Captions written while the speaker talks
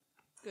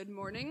Good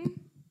morning.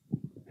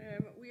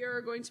 We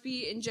are going to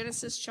be in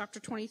Genesis chapter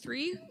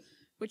 23,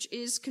 which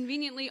is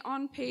conveniently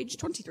on page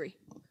 23.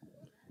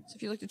 So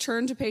if you'd like to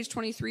turn to page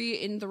 23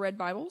 in the red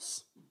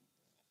Bibles.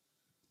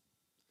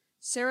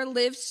 Sarah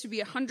lived to be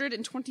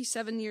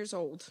 127 years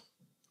old.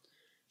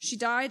 She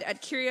died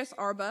at Kiriath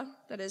Arba,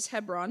 that is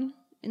Hebron,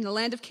 in the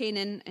land of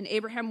Canaan, and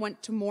Abraham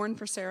went to mourn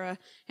for Sarah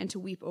and to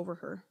weep over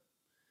her.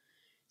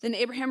 Then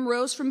Abraham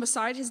rose from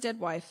beside his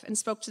dead wife and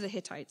spoke to the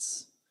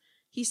Hittites.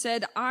 He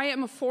said, "I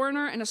am a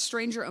foreigner and a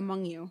stranger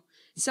among you.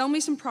 Sell me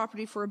some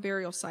property for a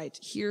burial site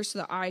here so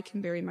that I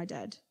can bury my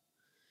dead."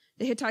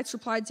 The Hittites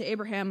replied to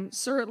Abraham,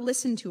 "Sir,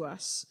 listen to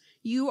us.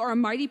 You are a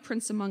mighty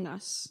prince among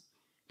us.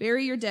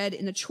 Bury your dead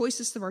in the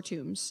choicest of our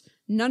tombs.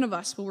 None of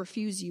us will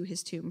refuse you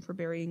his tomb for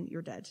burying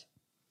your dead."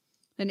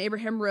 Then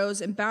Abraham rose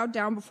and bowed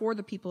down before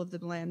the people of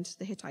the land,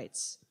 the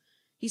Hittites.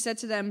 He said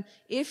to them,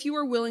 "If you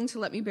are willing to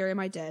let me bury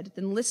my dead,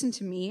 then listen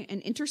to me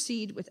and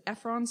intercede with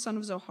Ephron, son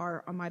of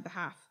Zohar, on my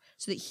behalf,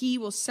 so that he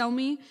will sell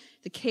me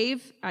the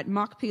cave at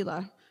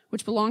Machpelah,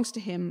 which belongs to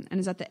him and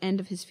is at the end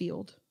of his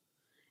field.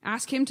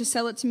 Ask him to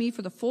sell it to me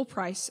for the full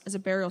price as a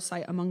burial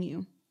site among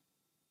you."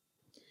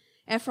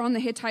 Ephron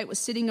the Hittite was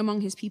sitting among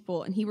his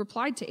people, and he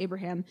replied to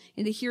Abraham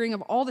in the hearing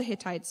of all the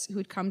Hittites who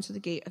had come to the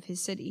gate of his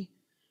city.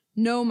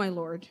 "No, my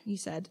lord," he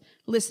said,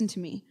 "listen to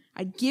me.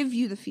 I give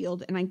you the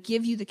field, and I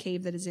give you the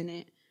cave that is in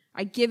it.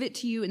 I give it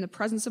to you in the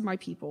presence of my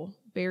people.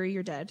 Bury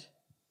your dead."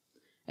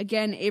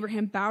 Again,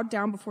 Abraham bowed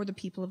down before the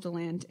people of the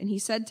land, and he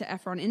said to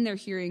Ephron in their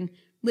hearing,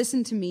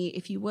 "Listen to me,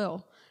 if you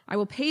will. I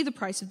will pay the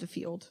price of the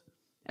field.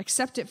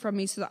 Accept it from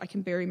me so that I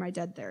can bury my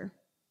dead there."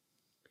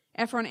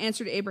 Ephron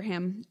answered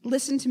Abraham,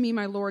 "Listen to me,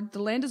 my lord.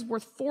 The land is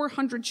worth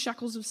 400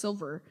 shekels of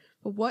silver,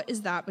 but what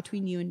is that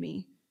between you and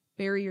me?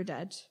 Bury your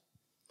dead."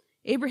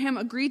 Abraham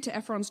agreed to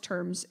Ephron's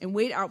terms and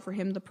weighed out for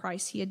him the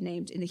price he had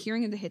named in the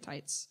hearing of the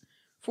Hittites,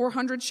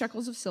 400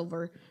 shekels of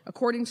silver,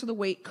 according to the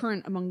weight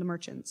current among the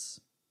merchants.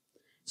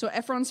 So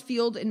Ephron's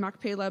field in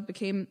Machpelah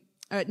became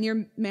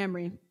near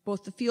Mamre,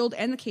 both the field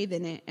and the cave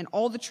in it, and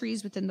all the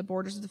trees within the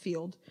borders of the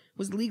field,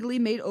 was legally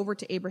made over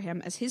to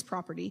Abraham as his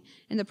property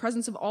in the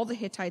presence of all the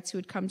Hittites who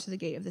had come to the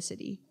gate of the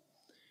city.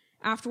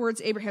 Afterwards,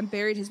 Abraham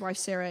buried his wife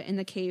Sarah in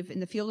the cave in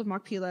the field of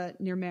Machpelah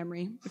near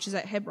Mamre, which is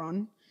at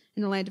Hebron,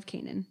 in the land of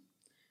Canaan.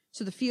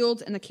 So the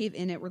field and the cave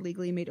in it were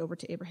legally made over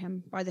to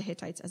Abraham by the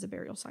Hittites as a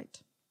burial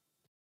site.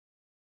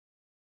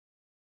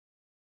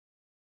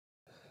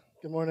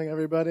 Good morning,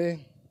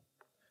 everybody.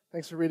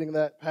 Thanks for reading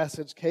that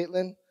passage,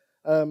 Caitlin.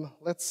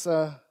 Let's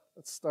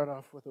start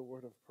off with a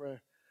word of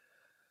prayer.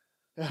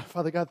 Yeah,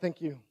 Father God,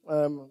 thank you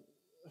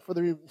for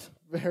the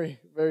very,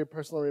 very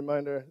personal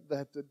reminder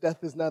that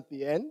death is not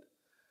the end.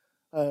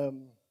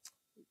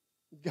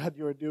 God,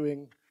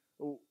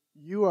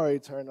 you are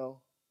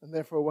eternal, and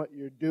therefore what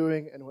you're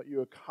doing and what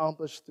you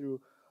accomplish through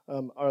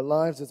our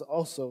lives is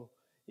also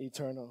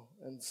eternal.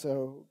 And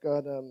so,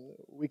 God,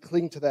 we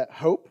cling to that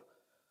hope.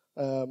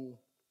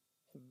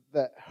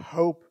 That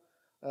hope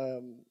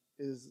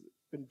is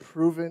been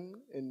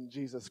proven in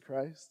Jesus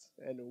Christ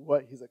and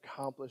what he's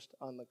accomplished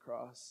on the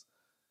cross,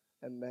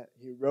 and that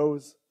he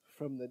rose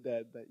from the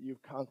dead, that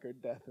you've conquered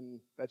death.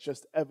 And that's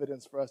just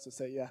evidence for us to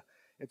say, yeah,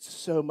 it's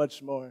so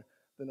much more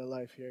than a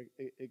life here.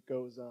 It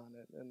goes on.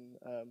 And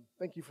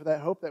thank you for that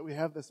hope that we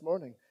have this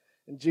morning.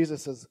 In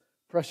Jesus'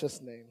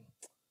 precious name,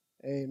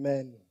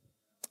 amen.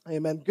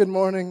 Amen. Good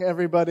morning,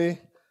 everybody.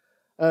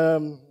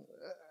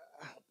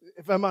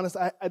 If I'm honest,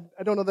 I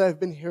don't know that I've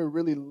been here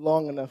really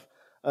long enough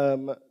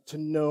to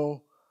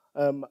know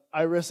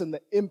Iris and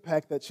the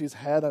impact that she's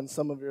had on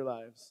some of your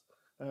lives.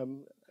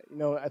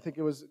 I think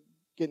it was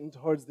getting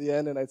towards the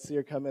end, and I'd see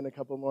her come in a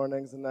couple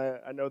mornings, and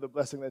I know the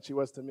blessing that she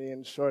was to me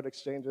in short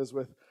exchanges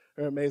with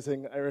her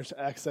amazing Irish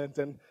accent,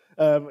 and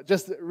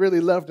just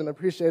really loved and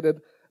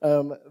appreciated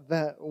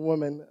that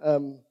woman.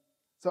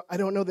 So I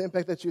don't know the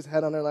impact that she's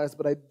had on our lives,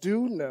 but I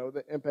do know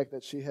the impact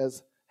that she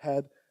has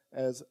had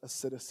as a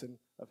citizen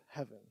of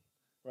heaven.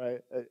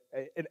 Right,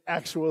 an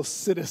actual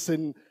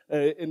citizen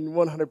in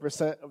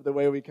 100% of the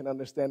way we can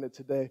understand it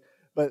today.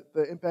 But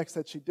the impacts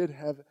that she did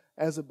have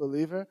as a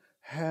believer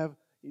have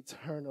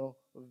eternal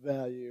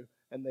value,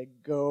 and they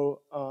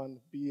go on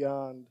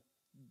beyond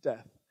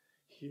death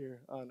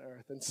here on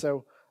earth. And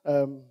so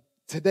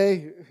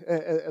today,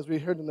 as we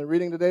heard in the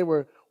reading today,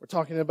 we're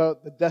talking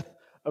about the death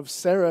of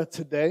Sarah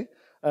today.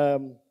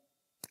 And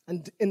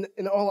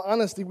in all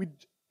honesty,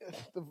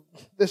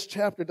 this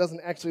chapter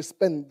doesn't actually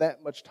spend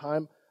that much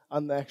time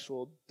on the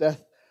actual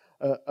death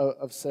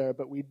of Sarah,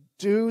 but we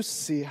do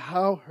see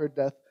how her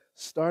death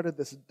started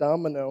this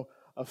domino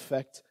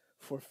effect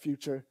for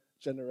future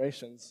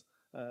generations,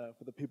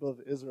 for the people of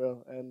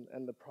Israel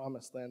and the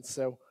Promised Land.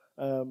 So,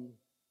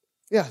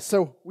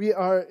 so we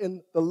are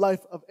in the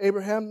life of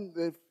Abraham.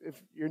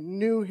 If you're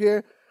new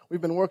here,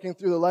 we've been working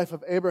through the life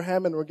of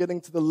Abraham, and we're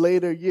getting to the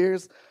later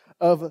years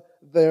of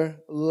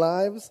their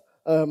lives.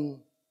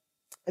 And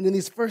in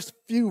these first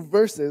few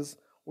verses,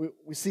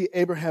 we see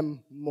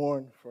Abraham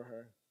mourn for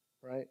her,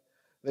 right?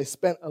 They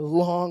spent a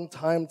long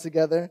time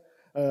together.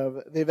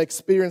 They've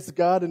experienced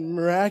God in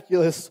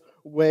miraculous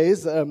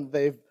ways.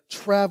 They've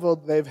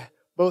traveled, they've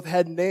both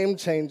had name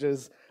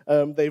changes,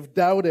 they've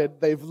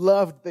doubted, they've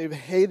loved, they've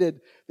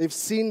hated, they've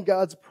seen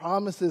God's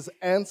promises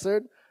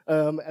answered.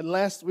 And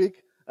last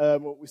week,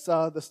 we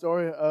saw the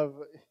story of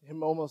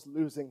him almost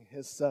losing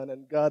his son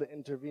and God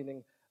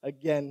intervening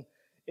again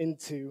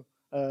into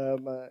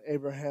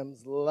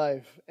Abraham's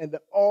life. And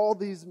all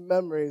these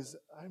memories,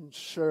 I'm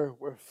sure,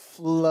 were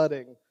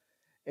flooding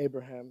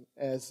Abraham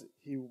as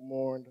he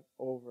mourned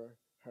over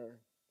her.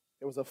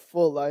 It was a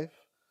full life,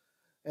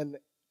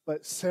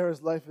 but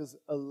Sarah's life is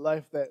a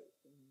life that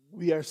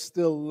we are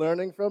still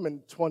learning from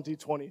in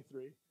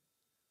 2023.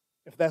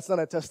 If that's not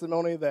a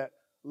testimony that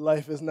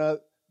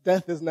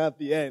death is not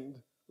the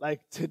end,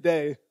 like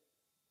today,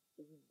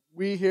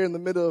 we here in the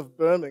middle of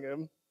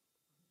Birmingham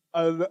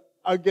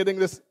are getting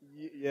this.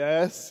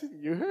 Yes,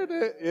 you heard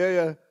it.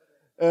 Yeah.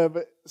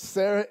 But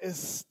Sarah is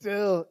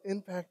still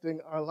impacting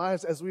our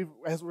lives as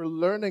we're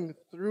learning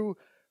through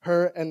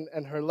her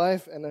and her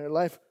life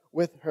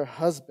with her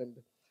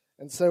husband.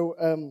 And so,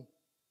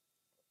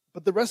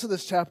 but the rest of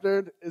this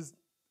chapter it's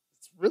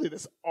really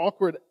this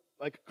awkward,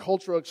 like,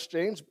 cultural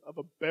exchange of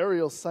a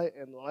burial site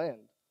and land.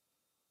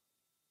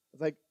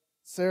 It's like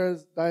Sarah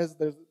dies.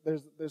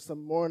 There's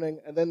some mourning,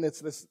 and then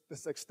it's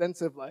this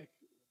extensive, like,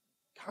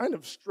 kind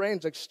of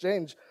strange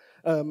exchange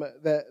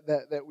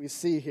that we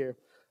see here.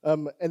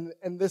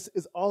 And this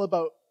is all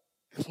about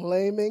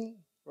claiming,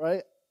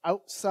 right,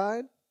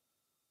 outside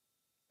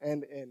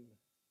and in.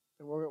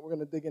 And we're going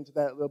to dig into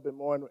that a little bit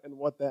more and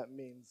what that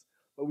means.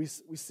 But we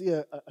see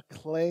a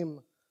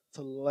claim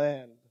to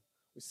land.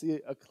 We see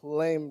a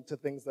claim to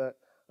things that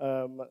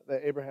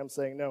Abraham's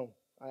saying, no,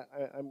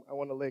 I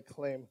want to lay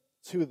claim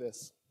to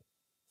this.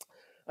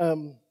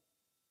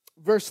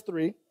 Verse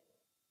 3,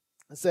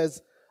 it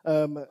says,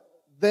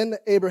 then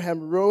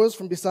Abraham rose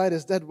from beside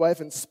his dead wife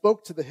and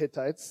spoke to the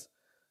Hittites.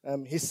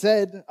 He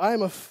said, I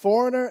am a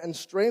foreigner and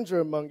stranger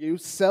among you.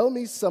 Sell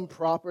me some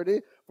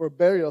property for a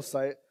burial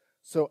site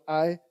so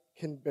I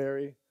can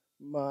bury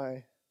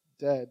my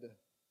dead.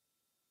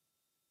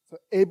 So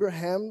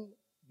Abraham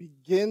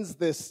begins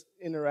this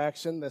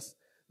interaction,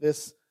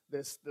 this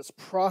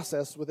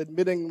process with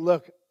admitting,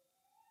 look,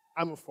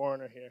 I'm a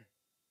foreigner here.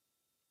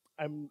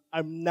 I'm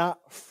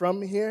not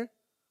from here,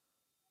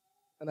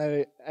 and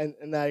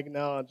I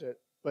acknowledge it,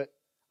 but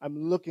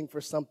I'm looking for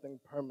something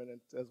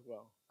permanent as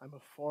well. I'm a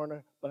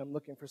foreigner, but I'm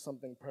looking for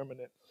something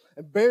permanent.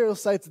 And burial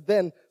sites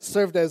then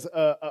served as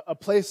a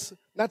place,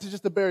 not to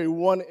just to bury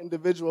one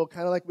individual,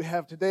 kind of like we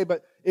have today,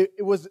 but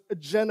it was a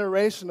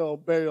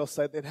generational burial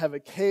site. They'd have a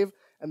cave,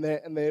 and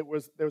there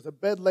was a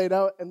bed laid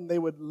out, and they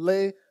would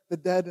lay the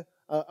dead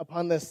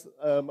upon this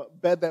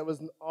bed that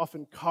was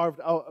often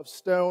carved out of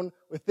stone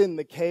within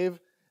the cave,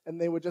 and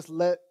they would just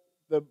let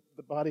the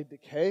body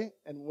decay,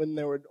 and when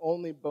there were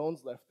only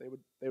bones left,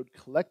 they would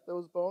collect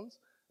those bones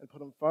and put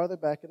them farther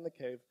back in the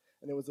cave,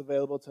 and it was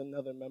available to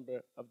another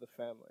member of the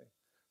family.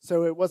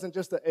 So it wasn't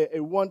just a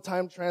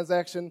one-time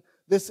transaction.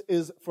 This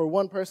is for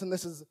one person.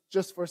 This is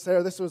just for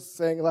Sarah. This was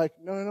saying, like,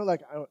 no,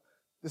 like,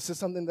 this is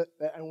something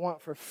that I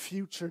want for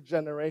future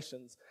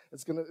generations.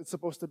 It's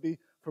supposed to be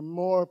for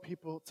more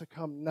people to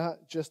come,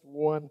 not just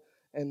one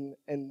and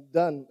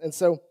done. And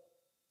so,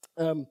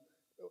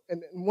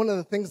 and one of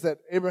the things that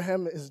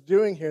Abraham is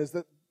doing here is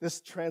that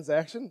this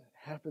transaction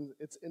happens.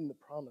 It's in the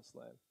promised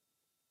land,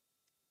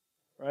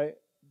 right?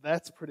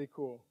 That's pretty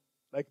cool.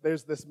 Like,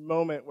 there's this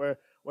moment where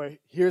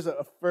here's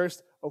a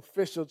first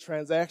official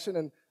transaction,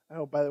 and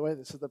oh, by the way,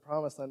 this is the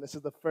promised land. This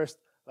is the first,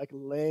 like,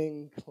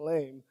 laying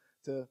claim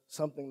to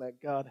something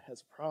that God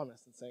has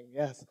promised and saying,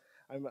 yes,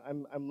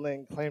 I'm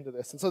laying claim to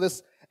this. And so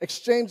this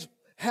exchange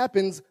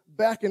happens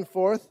back and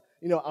forth.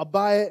 You know, I'll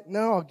buy it.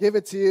 No, I'll give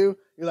it to you.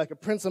 You're like a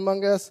prince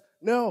among us.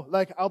 No,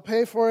 like, I'll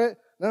pay for it.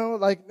 No,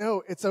 like,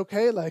 no, it's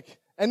okay. Like,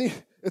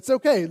 it's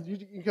okay.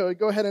 You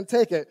go ahead and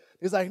take it.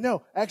 He's like,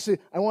 no, actually,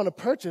 I want to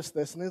purchase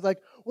this. And he's like,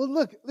 well,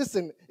 look,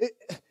 listen,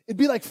 it'd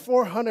be like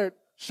 400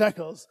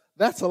 shekels.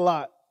 That's a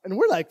lot. And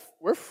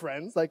we're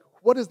friends. Like,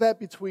 what is that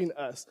between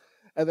us?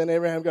 And then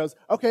Abraham goes,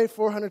 okay,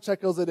 400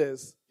 shekels it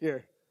is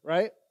here,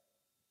 right?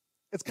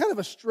 It's kind of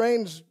a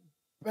strange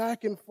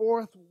back and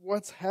forth.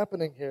 What's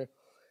happening here?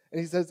 And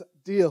he says,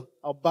 deal,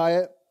 I'll buy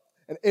it.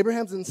 And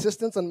Abraham's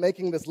insistence on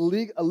making this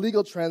a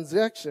legal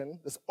transaction,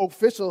 this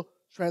official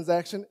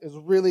transaction, is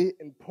really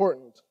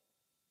important.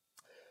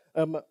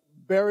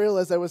 Burial,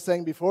 as I was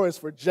saying before, is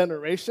for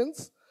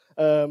generations.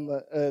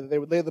 They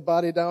would lay the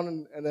body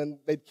down, and then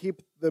they'd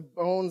keep the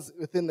bones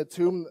within the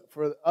tomb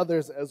for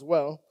others as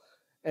well.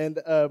 And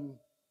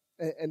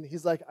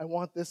he's like, I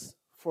want this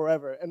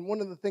forever. And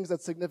one of the things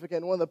that's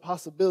significant, one of the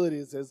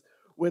possibilities is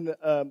when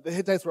the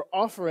Hittites were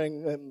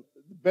offering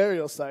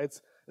burial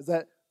sites, is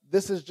that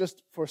this is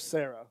just for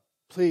Sarah.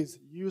 Please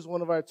use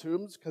one of our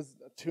tombs, because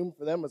a tomb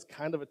for them was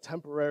kind of a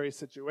temporary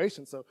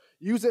situation. So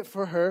use it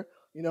for her.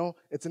 You know,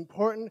 it's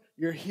important.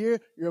 You're here.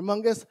 You're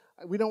among us.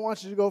 We don't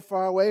want you to go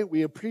far away.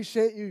 We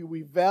appreciate you.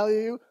 We value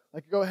you.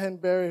 Like, go ahead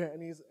and bury her.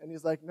 And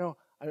he's like, no,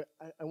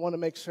 I want to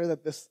make sure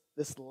that this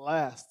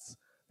lasts.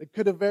 It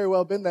could have very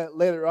well been that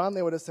later on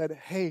they would have said,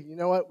 hey, you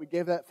know what? We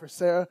gave that for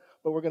Sarah,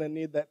 but we're going to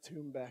need that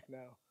tomb back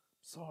now.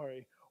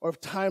 sorry. Or if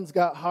times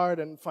got hard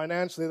and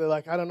financially they're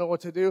like, I don't know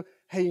what to do.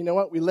 Hey, you know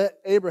what? We let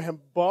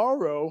Abraham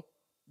borrow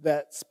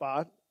that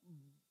spot,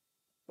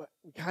 but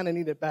we kind of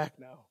need it back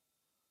now.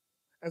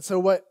 And so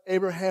what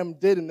Abraham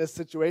did in this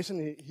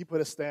situation, he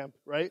put a stamp,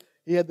 right?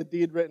 He had the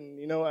deed written.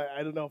 You know,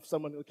 I don't know if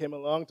someone who came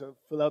along to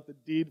fill out the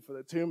deed for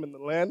the tomb and the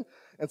land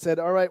and said,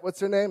 all right, what's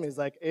your name? He's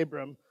like,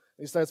 Abram. And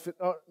he starts,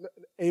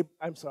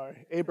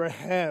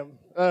 Abraham.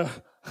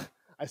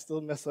 I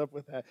still mess up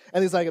with that.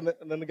 And he's like, and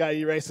then the guy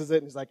erases it,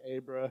 and he's like,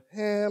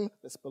 Abraham,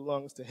 this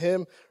belongs to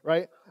him,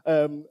 right?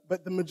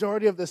 But the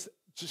majority of this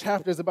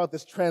chapter is about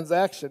this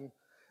transaction.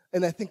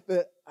 And I think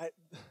that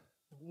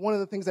one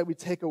of the things that we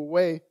take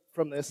away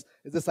from this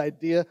is this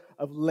idea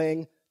of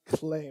laying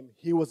claim.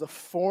 He was a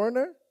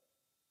foreigner.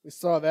 We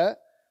saw that.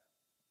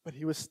 But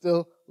he was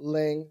still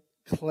laying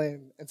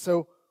claim. And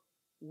so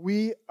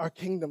we are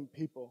kingdom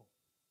people.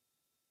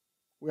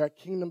 We are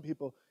kingdom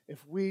people.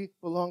 If we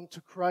belong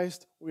to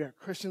Christ, we are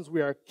Christians,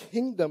 we are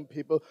kingdom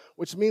people,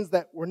 which means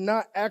that we're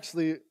not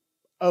actually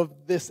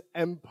of this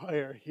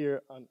empire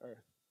here on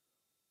earth.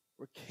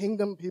 We're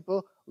kingdom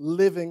people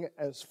living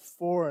as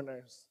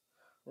foreigners,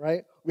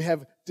 right? We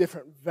have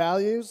different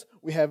values,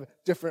 we have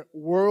different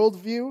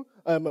worldview,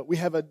 we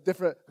have a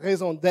different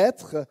raison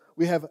d'être,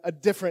 we have a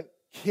different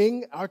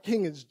king. Our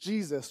king is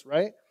Jesus,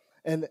 right?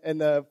 And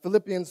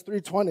Philippians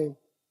 3:20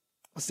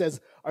 says,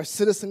 our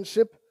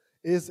citizenship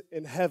is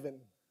in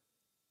heaven.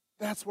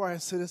 That's where our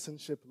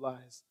citizenship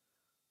lies.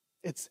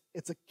 It's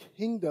a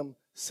kingdom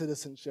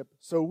citizenship.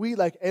 So we,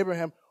 like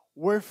Abraham,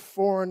 we're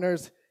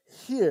foreigners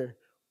here.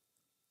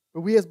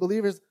 But we as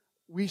believers,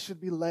 we should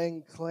be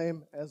laying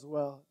claim as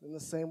well. In the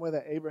same way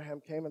that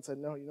Abraham came and said,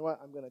 no, you know what?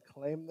 I'm going to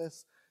claim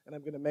this, and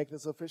I'm going to make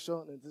this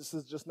official. And this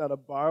is just not a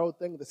borrowed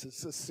thing. This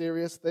is a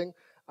serious thing.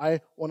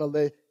 I want to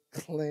lay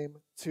claim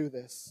to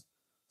this.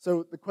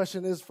 So the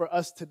question is for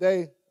us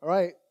today, all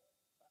right,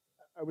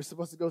 are we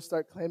supposed to go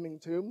start claiming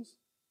tombs?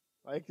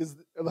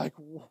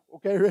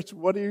 Okay, Rich,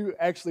 what are you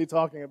actually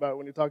talking about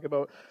when you talk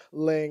about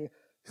laying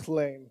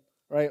claim,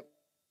 right?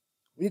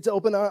 We need to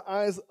open our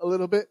eyes a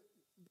little bit,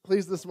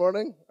 please, this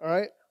morning, all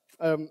right?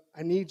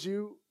 I need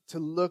you to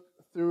look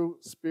through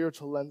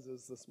spiritual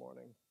lenses this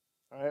morning,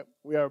 all right?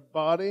 We are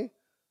body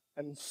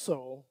and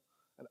soul,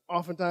 and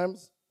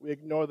oftentimes we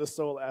ignore the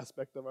soul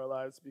aspect of our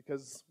lives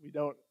because we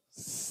don't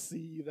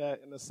see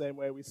that in the same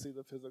way we see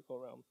the physical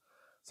realm.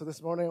 So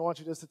this morning, I want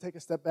you just to take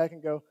a step back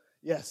and go,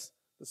 yes,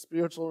 the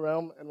spiritual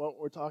realm and what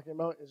we're talking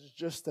about is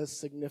just as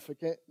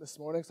significant this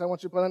morning. So I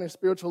want you to put on your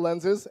spiritual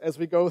lenses as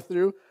we go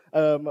through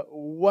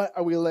what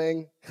are we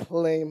laying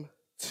claim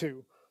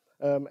to.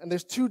 And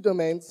there's two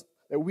domains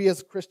that we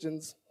as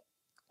Christians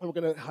we're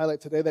going to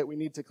highlight today that we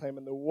need to claim.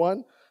 And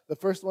the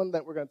first one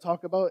that we're going to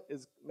talk about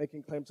is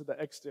making claim to the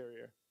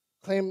exterior.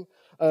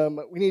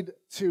 We need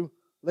to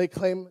lay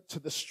claim to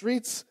the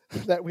streets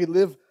that we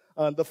live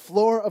on, the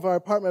floor of our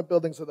apartment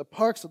buildings, or the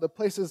parks, or the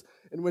places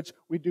in which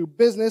we do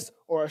business,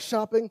 or our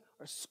shopping,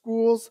 our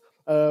schools,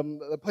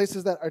 the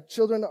places that our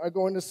children are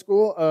going to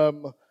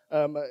school.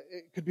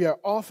 It could be our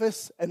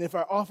office, and if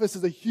our office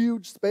is a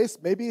huge space,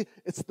 maybe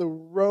it's the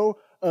row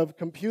of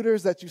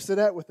computers that you sit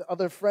at with the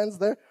other friends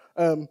there.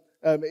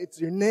 It's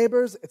your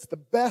neighbors, it's the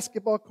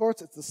basketball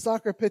courts, it's the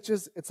soccer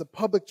pitches, it's the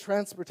public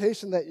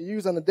transportation that you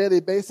use on a daily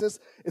basis,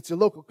 it's your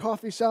local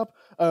coffee shop.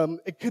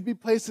 It could be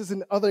places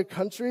in other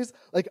countries.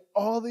 Like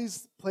all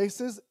these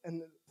places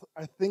and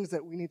are things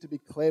that we need to be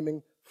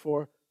claiming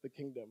for the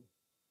kingdom.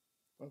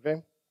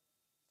 Okay?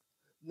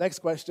 Next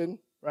question,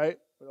 right?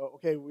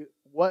 Okay,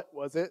 what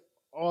was it?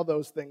 All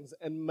those things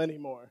and many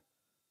more.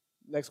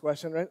 Next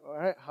question, right? All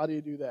right, how do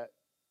you do that?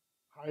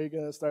 How are you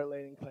going to start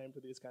laying claim to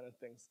these kind of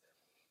things?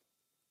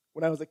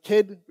 When I was a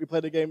kid, we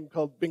played a game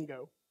called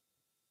bingo.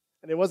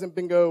 And it wasn't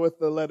bingo with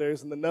the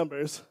letters and the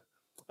numbers.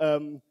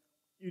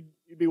 You'd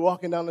be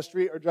walking down the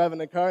street or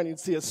driving a car, and you'd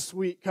see a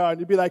sweet car, and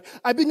you'd be like,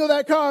 I bingo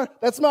that car,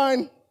 that's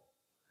mine.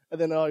 And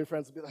then all your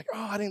friends would be like,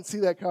 oh, I didn't see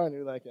that car. And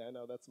you're like, yeah, I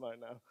know, that's mine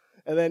now.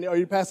 And then, or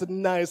you'd pass a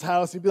nice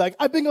house, you'd be like,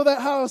 I bingo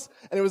that house.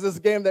 And it was this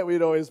game that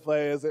we'd always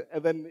play.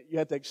 And then you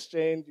had to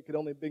exchange. You could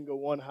only bingo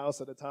one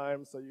house at a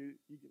time. So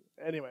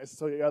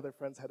so your other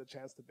friends had a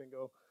chance to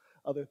bingo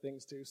other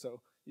things too, so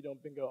you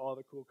don't bingo all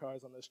the cool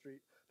cars on the street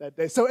that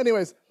day. So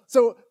anyways,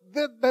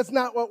 that's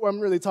not what I'm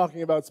really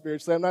talking about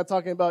spiritually. I'm not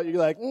talking about you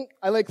like,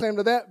 I lay claim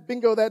to that,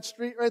 bingo that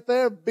street right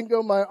there,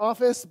 bingo my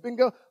office,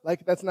 bingo.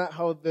 Like, that's not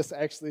how this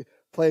actually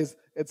plays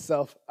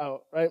itself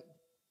out, right?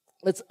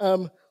 Let's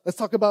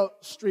talk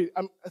about street.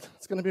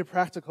 It's going to be a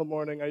practical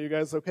morning. Are you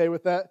guys okay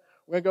with that?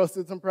 We're going to go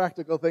through some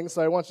practical things,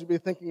 so I want you to be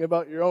thinking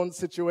about your own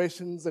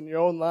situations and your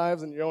own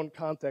lives and your own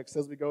context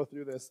as we go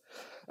through this.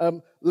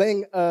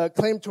 Laying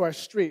claim to our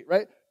street,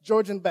 right?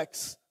 George and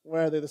Bex,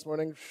 where are they this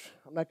morning?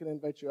 I'm not going to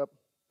invite you up.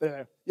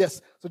 There.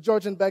 Yes, so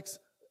George and Bex,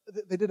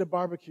 they did a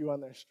barbecue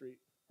on their street,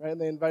 right? And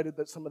they invited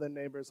some of their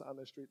neighbors on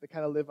their street. They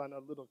kind of live on a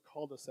little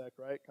cul-de-sac,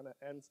 right? Kind of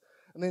ends.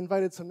 And they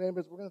invited some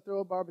neighbors. We're going to throw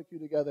a barbecue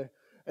together,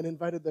 and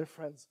invited their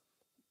friends.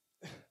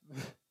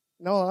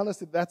 No,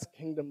 honestly, that's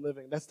kingdom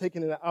living. That's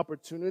taking an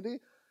opportunity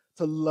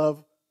to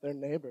love their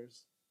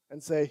neighbors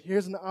and say,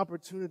 here's an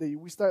opportunity.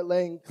 We start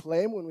laying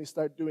claim when we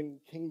start doing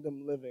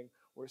kingdom living.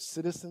 We're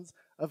citizens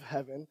of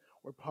heaven.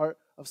 We're part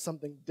of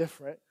something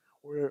different.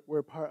 We're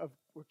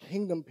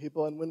kingdom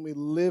people, and when we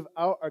live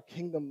out our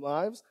kingdom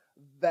lives,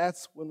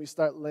 that's when we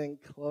start laying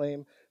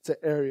claim to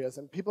areas.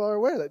 And people are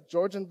aware that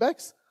George and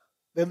Bex,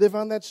 they live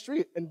on that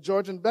street. And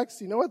George and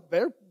Bex, you know what?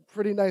 They're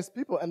pretty nice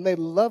people, and they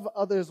love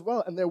others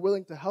well, and they're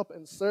willing to help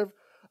and serve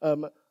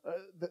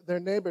their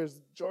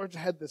neighbors. George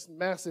had this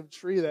massive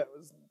tree that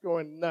was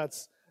going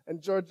nuts,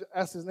 and George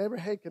asked his neighbor,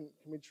 hey, can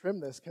we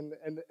trim this?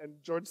 And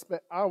George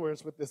spent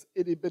hours with this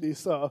itty-bitty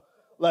saw.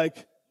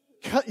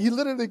 He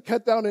literally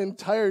cut down an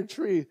entire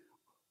tree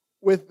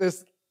with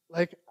this,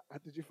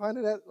 did you find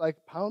it at,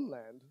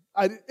 Poundland?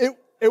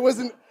 It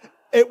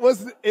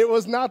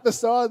was not the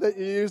saw that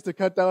you use to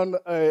cut down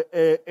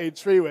a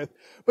tree with.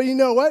 But you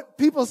know what?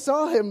 People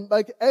saw him,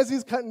 as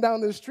he's cutting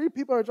down this tree,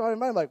 people are driving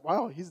by,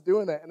 wow, he's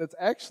doing that. And it's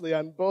actually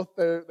on both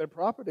their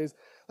properties.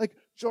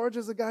 George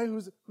is a guy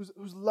who's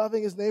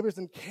loving his neighbors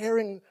and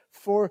caring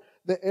for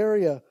the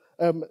area.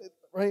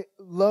 Right?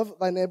 Love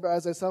thy neighbor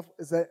as thyself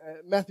is that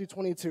Matthew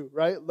 22,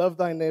 right? Love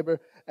thy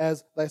neighbor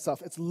as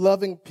thyself. It's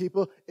loving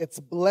people. It's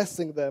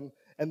blessing them.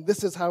 And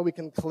this is how we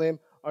can claim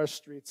our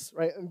streets,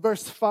 right? In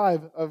verse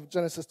 5 of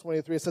Genesis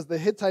 23, it says, the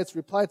Hittites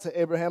replied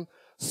to Abraham,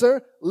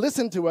 Sir,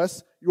 listen to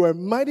us. You are a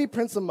mighty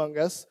prince among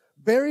us,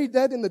 buried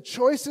dead in the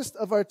choicest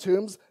of our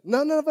tombs.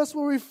 None of us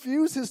will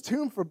refuse his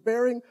tomb for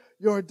burying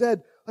your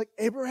dead.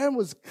 Abraham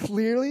was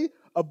clearly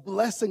a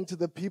blessing to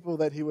the people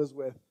that he was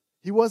with.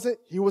 He was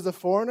a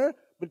foreigner,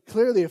 but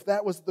clearly if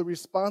that was the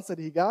response that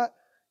he got,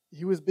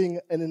 he was being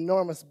an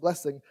enormous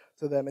blessing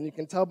to them. And you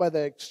can tell by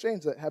the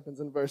exchange that happens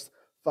in verse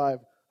 5.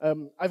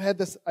 I've had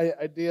this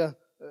idea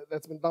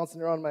that's been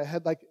bouncing around in my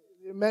head.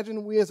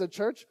 Imagine we as a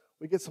church,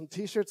 we get some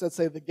T-shirts that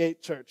say The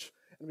Gate Church.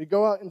 And we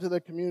go out into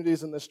the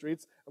communities and the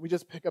streets, and we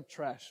just pick up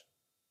trash.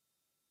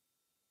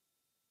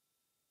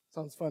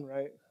 Sounds fun,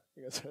 right?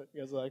 You guys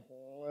are like,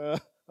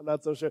 I'm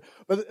not so sure.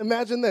 But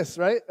imagine this,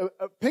 right?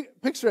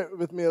 Picture it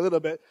with me a little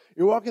bit.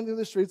 You're walking through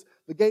the streets,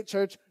 the Gate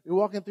Church, you're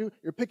walking through,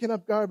 you're picking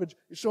up garbage,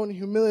 you're showing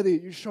humility,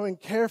 you're showing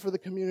care for the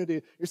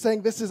community. You're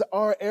saying, this is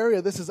our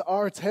area, this is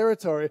our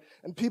territory.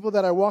 And people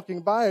that are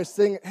walking by are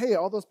saying, hey,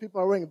 all those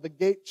people are wearing the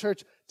Gate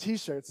Church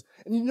T-shirts.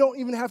 And you don't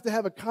even have to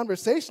have a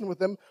conversation with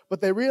them, but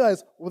they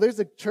realize, well, there's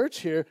a church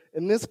here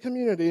in this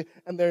community,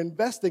 and they're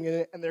investing in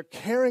it, and they're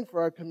caring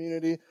for our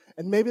community,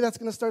 and maybe that's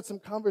going to start some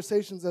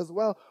conversations as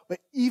well. But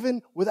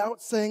even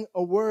without saying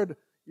a word,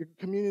 you're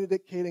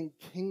communicating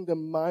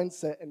kingdom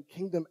mindset and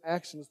kingdom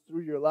actions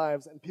through your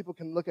lives, and people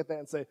can look at that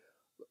and say,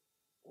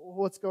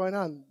 what's going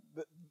on?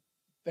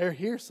 They're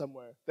here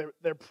somewhere.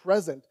 They're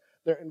present.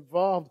 They're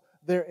involved.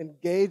 They're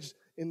engaged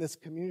in this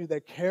community. They're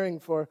caring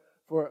for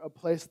a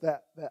place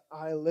that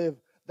I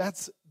live.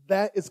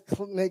 That is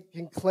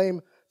making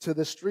claim to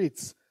the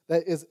streets.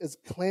 That is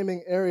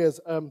claiming areas.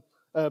 You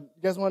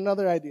guys want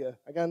another idea?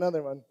 I got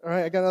another one. All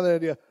right, I got another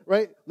idea.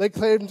 Right? Lay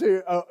claim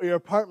to your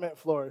apartment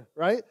floor.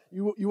 Right?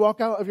 You walk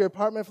out of your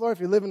apartment floor.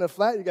 If you live in a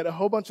flat, you got a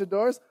whole bunch of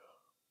doors.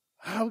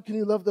 How can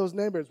you love those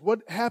neighbors?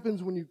 What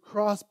happens when you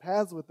cross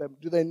paths with them?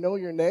 Do they know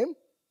your name?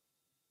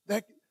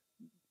 That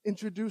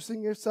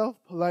introducing yourself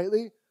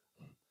politely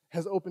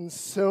has opened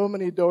so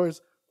many doors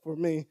for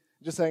me.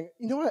 Just saying,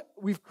 you know what?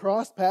 We've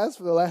crossed paths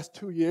for the last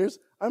 2 years.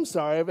 I'm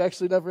sorry, I've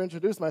actually never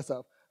introduced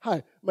myself.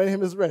 Hi, my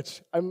name is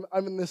Rich. I'm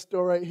in this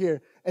store right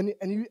here, and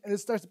it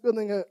starts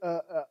building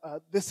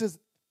this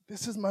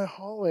is my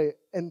hallway,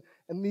 and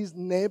these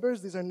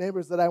are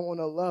neighbors that I want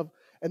to love.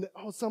 And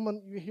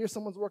you hear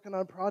someone's working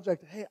on a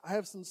project. Hey, I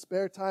have some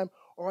spare time,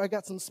 or I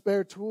got some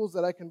spare tools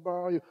that I can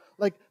borrow you.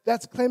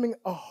 That's claiming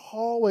a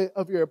hallway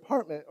of your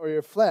apartment or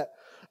your flat.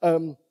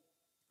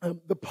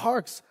 The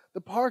parks.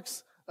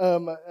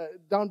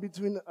 Down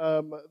between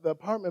the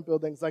apartment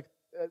buildings,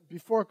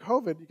 before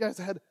COVID, you guys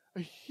had a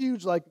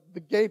huge,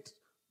 the Gate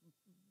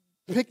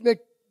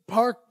picnic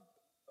park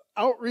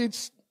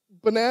outreach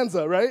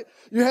bonanza, right?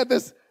 You had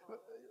this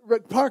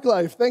Park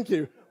Life, thank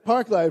you,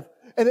 Park Life,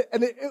 and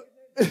it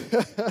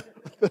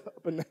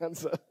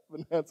bonanza.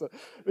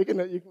 We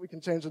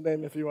can change the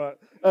name if you want.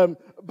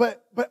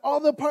 But all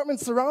the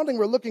apartments surrounding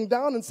were looking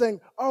down and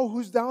saying, "Oh,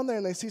 who's down there?"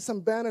 And they see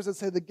some banners that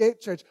say the Gate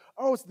Church.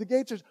 Oh, it's the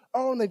Gate Church.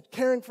 Oh, and they're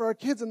caring for our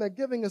kids and they're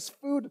giving us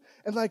food.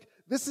 And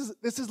this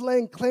is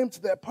laying claim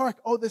to that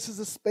park. Oh, this is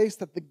a space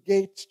that the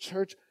Gate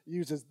Church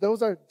uses.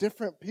 Those are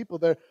different people.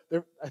 They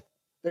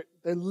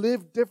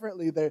live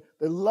differently. They're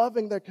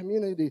loving their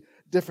community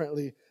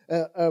differently.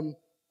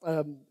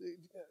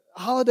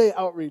 Holiday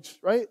outreach,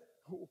 right?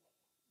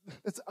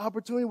 It's an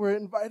opportunity. We're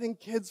inviting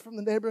kids from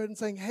the neighborhood and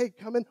saying, hey,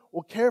 come in.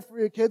 We'll care for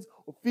your kids.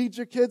 We'll feed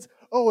your kids.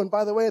 Oh, and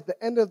by the way, at the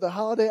end of the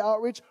holiday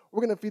outreach,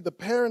 we're going to feed the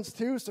parents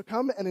too. So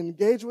come and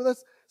engage with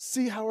us.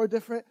 See how we're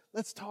different.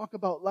 Let's talk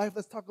about life.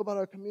 Let's talk about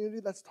our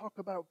community. Let's talk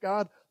about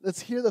God. Let's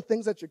hear the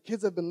things that your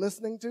kids have been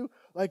listening to.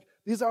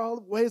 These are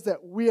all ways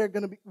that we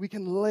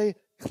can lay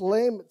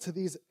claim to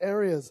these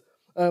areas.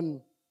 Prayer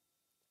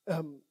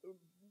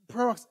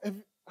walks.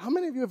 How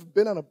many of you have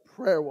been on a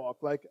prayer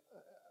walk?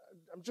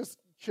 I'm just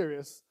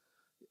curious.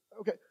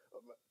 Okay.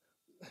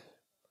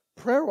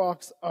 prayer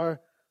walks are,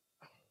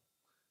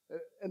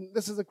 and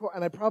this is a quote,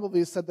 and I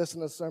probably said this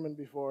in a sermon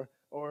before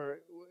or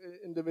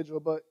individual,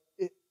 but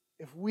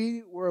if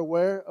we were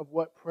aware of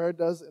what prayer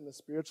does in the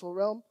spiritual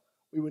realm,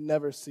 we would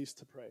never cease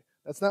to pray.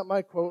 That's not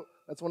my quote.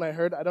 That's one I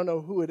heard. I don't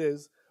know who it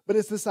is, but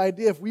it's this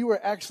idea, if we were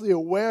actually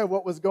aware of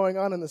what was going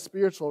on in the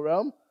spiritual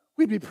realm,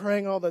 we'd be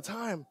praying all the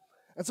time.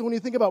 And so when you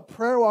think about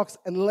prayer walks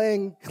and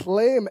laying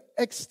claim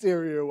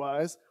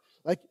exterior-wise,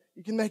 like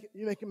you can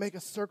make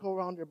a circle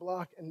around your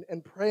block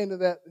and pray into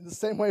that in the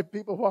same way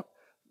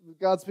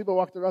God's people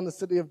walked around the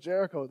city of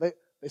Jericho. They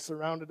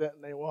surrounded it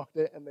and they walked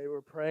it and they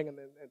were praying and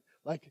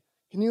like,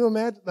 can you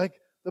imagine?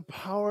 Like, the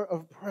power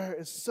of prayer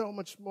is so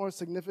much more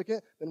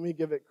significant than we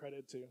give it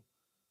credit to.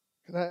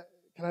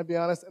 Can I be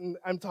honest? And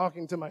I'm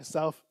talking to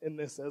myself in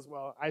this as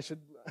well.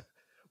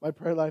 My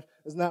prayer life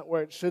is not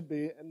where it should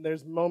be, and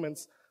there's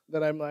moments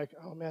that I'm like,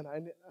 oh man,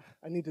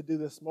 I need to do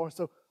this more.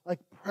 So like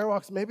prayer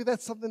walks, maybe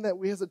that's something that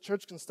we as a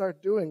church can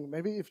start doing.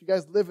 Maybe if you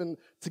guys live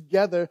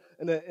together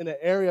in an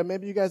area,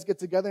 maybe you guys get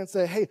together and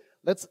say, hey,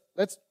 let's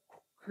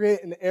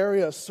create an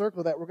area, a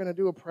circle that we're going to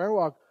do a prayer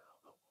walk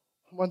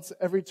once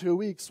every 2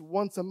 weeks,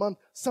 once a month,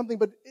 something,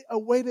 but a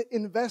way to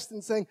invest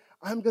in saying,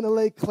 I'm going to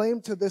lay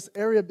claim to this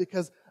area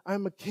because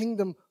I'm a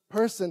kingdom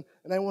person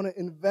and I want to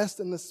invest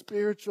in the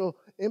spiritual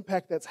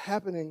impact that's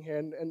happening here.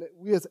 And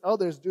we as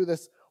elders do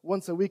this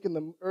once a week in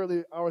the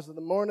early hours of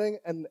the morning,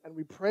 and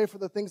we pray for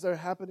the things that are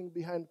happening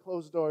behind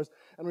closed doors,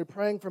 and we're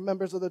praying for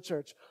members of the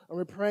church, and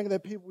we're praying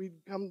that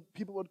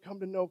people would come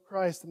to know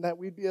Christ, and that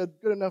we'd be a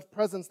good enough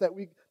presence that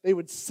they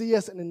would see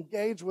us and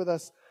engage with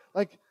us.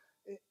 Like,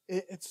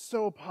 it's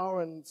so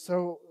powerful, and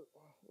so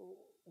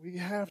we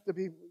have to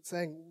be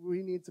saying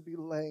we need to be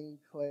laying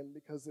claim,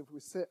 because if we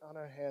sit on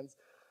our hands,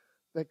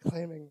 that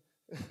claiming,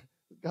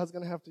 God's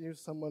going to have to use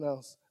someone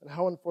else. And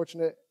how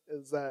unfortunate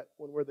is that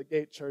when we're the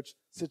Gate Church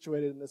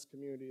situated in this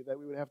community, that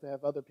we would have to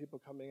have other people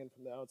coming in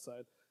from the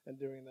outside and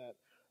doing that.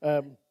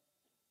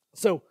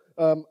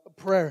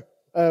 Prayer.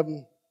 I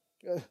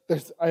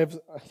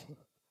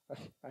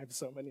have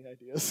so many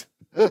ideas.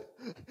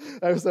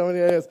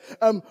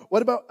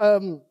 What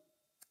about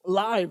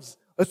lives?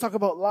 Let's talk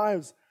about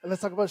lives, and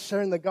let's talk about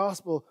sharing the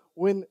gospel.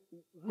 When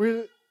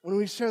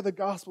we share the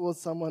gospel with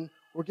someone,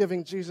 we're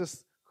giving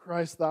Jesus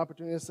Christ the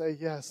opportunity to say,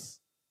 yes,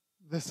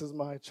 this is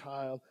my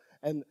child.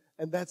 And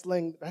that's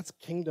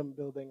kingdom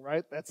building,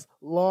 right? That's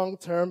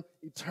long-term,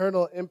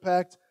 eternal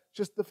impact.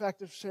 Just the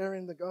fact of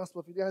sharing the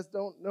gospel. If you guys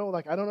don't know,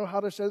 I don't know how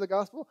to share the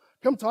gospel,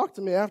 come talk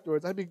to me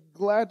afterwards. I'd be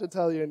glad to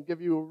tell you and give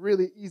you a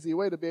really easy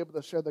way to be able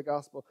to share the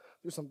gospel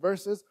through some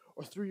verses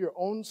or through your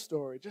own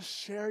story. Just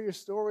share your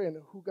story and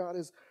who God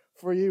is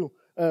for you.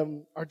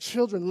 Our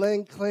children,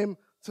 laying claim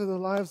to the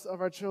lives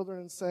of our children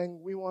and saying,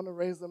 we want to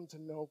raise them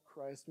to know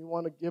Christ. We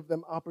want to give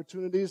them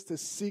opportunities to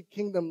see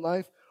kingdom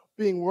life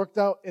being worked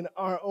out in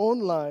our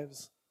own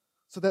lives,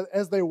 so that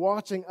as they're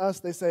watching us,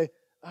 they say,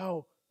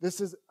 oh,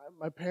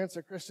 my parents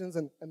are Christians,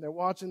 and they're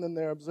watching and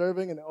they're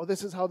observing, and oh,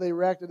 this is how they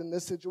reacted in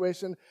this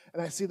situation,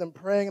 and I see them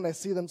praying, and I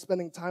see them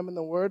spending time in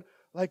the Word.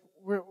 I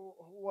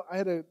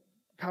had a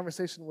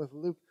conversation with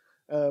Luke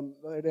the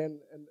other day, and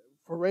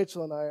for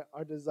Rachel and I,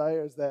 our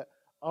desire is that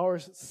our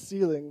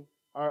ceiling,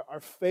 our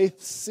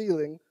faith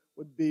ceiling,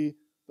 would be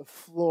the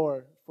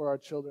floor for our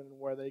children and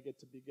where they get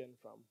to begin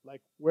from.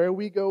 Like, where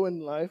we go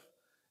in life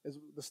is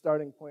the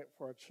starting point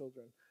for our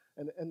children.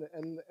 And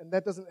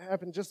that doesn't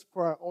happen just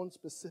for our own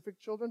specific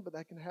children, but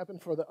that can happen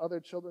for the other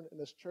children in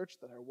this church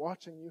that are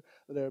watching you,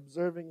 that are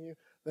observing you,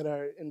 that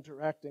are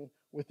interacting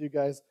with you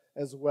guys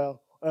as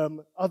well.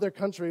 Other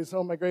countries,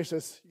 oh my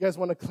gracious, you guys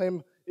want to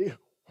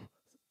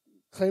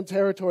claim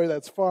territory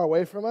that's far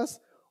away from us?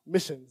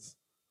 Missions.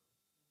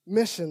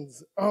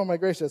 Missions, oh my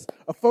gracious.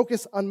 A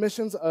focus on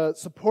missions,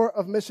 support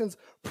of missions,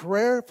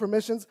 prayer for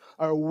missions,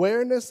 our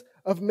awareness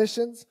of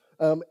missions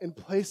in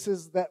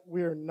places that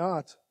we're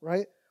not,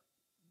 right?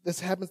 This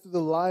happens through the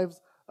lives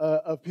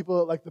of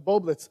people like the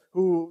Boblets,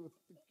 who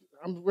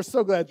we're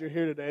so glad you're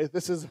here today.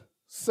 This is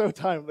so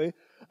timely.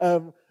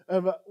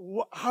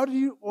 What are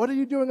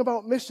you doing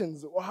about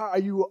missions? Are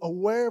you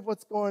aware of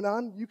what's going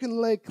on? You can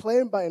lay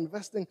claim by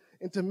investing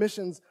into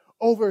missions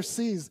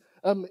overseas.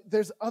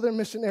 There's other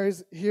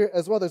missionaries here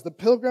as well. There's the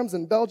Pilgrims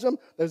in Belgium.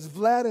 There's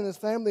Vlad and his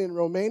family in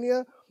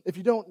Romania. If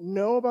you don't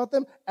know about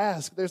them,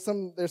 ask. There's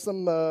some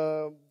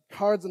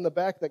cards in the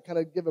back that kind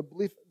of give a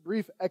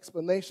brief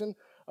explanation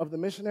of the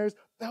missionaries.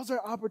 Those are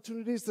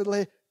opportunities to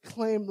lay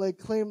claim,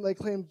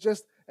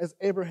 just as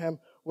Abraham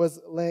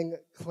was laying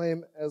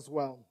claim as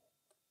well.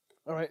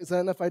 All right, is that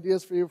enough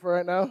ideas for you for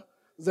right now?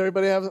 Does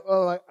everybody have?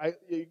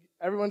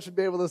 Everyone should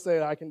be able to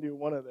say, I can do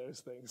one of those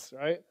things,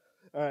 right?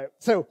 All right.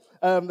 So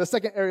the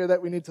second area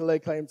that we need to lay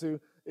claim to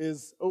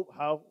is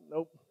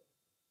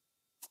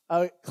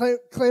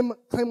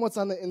claim what's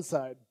on the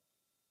inside.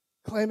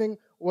 Claiming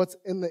what's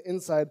in the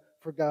inside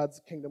for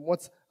God's kingdom.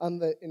 What's on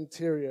the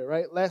interior,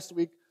 right? Last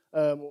week,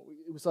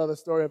 we saw the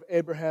story of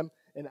Abraham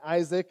and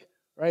Isaac,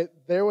 right?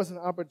 There was an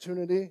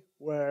opportunity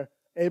where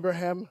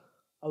Abraham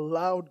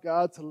allowed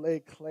God to lay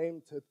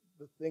claim to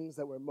the things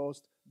that were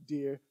most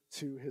dear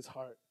to his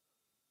heart.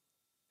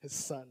 His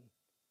son,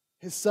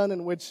 his son,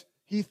 in which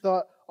he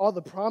thought all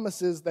the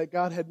promises that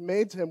God had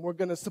made to him were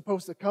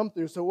supposed to come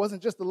through. So it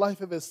wasn't just the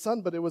life of his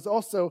son, but it was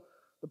also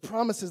the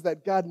promises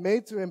that God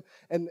made to him.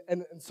 And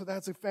so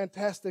that's a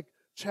fantastic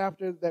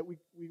chapter that we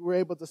were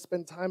able to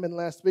spend time in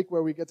last week,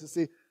 where we get to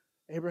see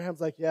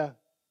Abraham's like, yeah,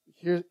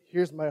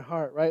 here's my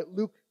heart, right?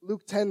 Luke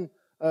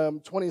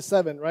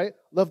 10:27, right?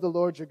 Love the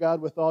Lord your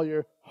God with all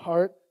your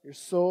heart, your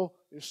soul,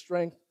 your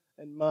strength,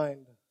 and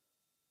mind.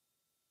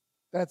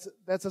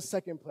 That's a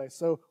second place.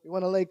 So we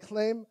want to lay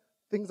claim,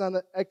 things on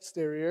the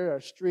exterior,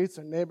 our streets,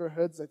 our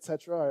neighborhoods,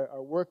 etc.,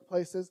 our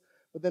workplaces.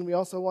 But then we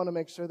also want to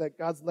make sure that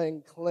God's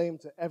laying claim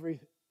to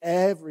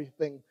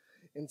everything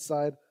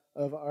inside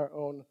of our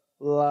own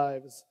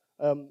lives.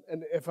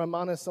 And if I'm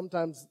honest,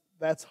 sometimes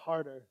that's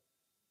harder.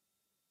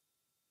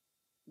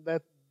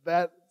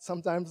 That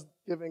sometimes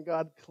giving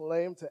God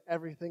claim to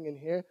everything in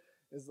here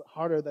is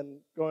harder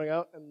than going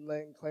out and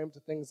laying claim to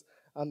things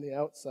on the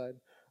outside.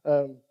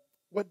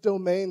 What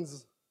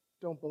domains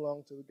don't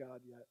belong to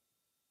God yet?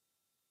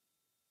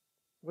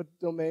 What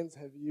domains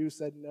have you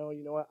said, no,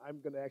 you know what,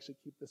 I'm going to actually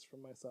keep this for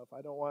myself.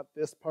 I don't want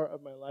this part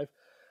of my life,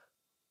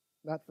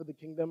 not for the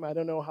kingdom. I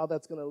don't know how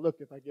that's going to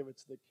look if I give it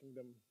to the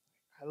kingdom.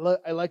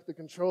 I like the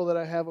control that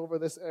I have over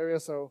this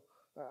area, so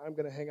I'm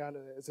going to hang on to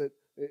it.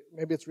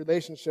 Maybe it's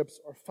relationships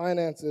or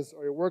finances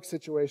or your work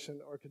situation,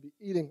 or it could be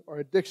eating or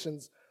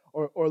addictions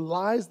or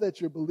lies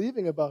that you're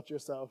believing about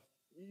yourself.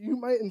 You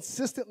might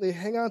insistently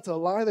hang on to a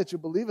lie that you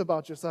believe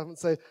about yourself and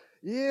say,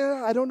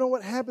 yeah, I don't know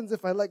what happens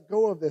if I let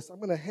go of this. I'm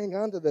going to hang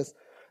on to this.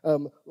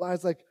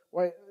 Lies like,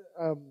 why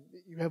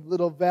you have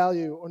little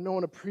value, or no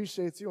one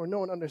appreciates you, or no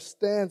one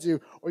understands you,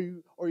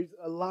 or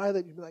a lie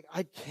that you'd be like,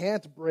 I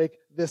can't break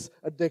this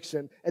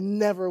addiction and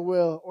never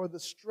will, or the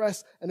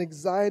stress and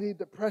anxiety,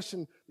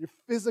 depression, your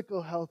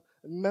physical health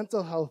and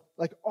mental health,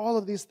 like all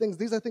of these things.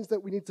 These are things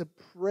that we need to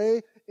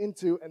pray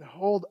into and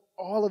hold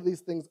all of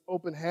these things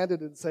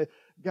open-handed and say,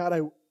 God,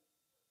 I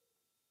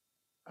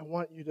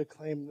want you to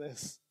claim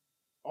this,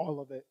 all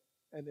of it,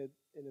 and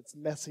in its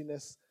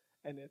messiness,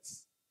 and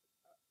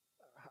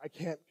I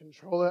can't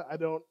control it. I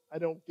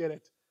don't get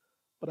it.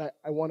 But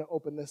I want to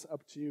open this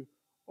up to you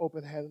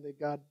open-handedly.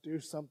 God, do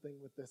something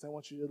with this. I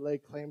want you to lay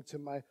claim to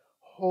my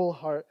whole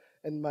heart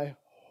and my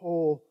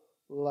whole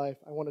life.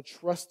 I want to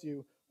trust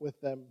you with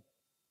them.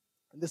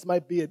 And this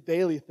might be a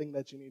daily thing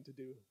that you need to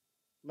do.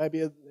 It might be,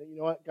 you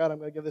know what, God, I'm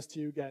going to give this to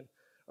you again.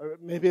 Or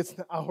maybe it's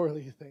an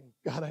hourly thing.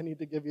 God, I need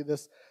to give you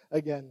this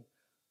again.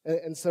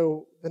 And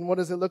so then what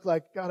does it look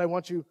like? God, I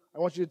want you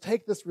to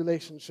take this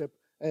relationship,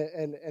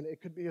 and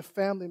it could be a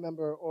family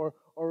member or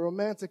a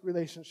romantic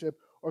relationship,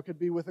 or it could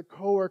be with a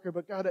coworker.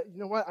 But God, you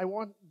know what? I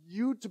want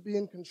you to be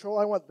in control.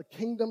 I want the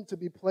kingdom to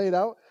be played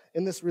out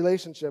in this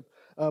relationship.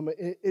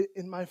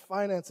 In my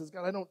finances,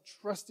 God, I don't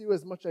trust you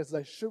as much as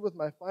I should with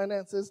my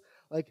finances.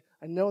 Like,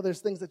 I know there's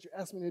things that you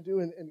ask me to do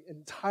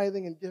in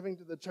tithing and giving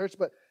to the church,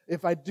 but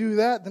if I do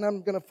that, then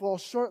I'm going to fall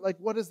short. Like,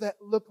 what does that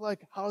look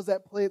like? How does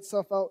that play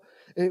itself out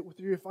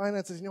through your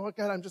finances? You know what,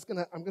 God, I'm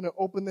going to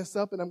open this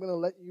up, and I'm going to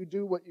let you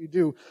do what you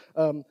do.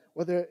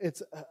 Whether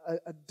it's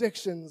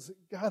addictions,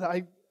 God,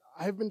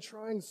 I've been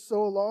trying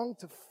so long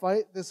to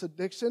fight this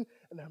addiction,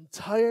 and I'm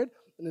tired,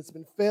 and it's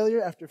been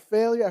failure after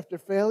failure after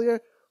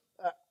failure.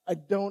 I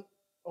don't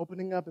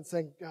opening up and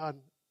saying, God,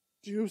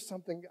 do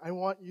something. I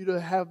want you to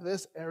have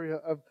this area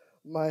of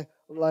my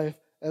life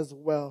as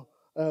well.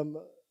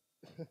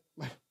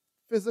 My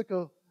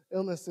physical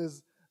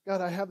illnesses,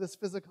 God, I have this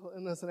physical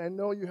illness, and I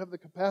know you have the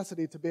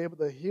capacity to be able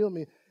to heal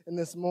me in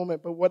this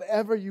moment. But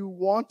whatever you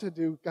want to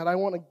do, God, I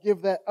want to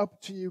give that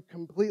up to you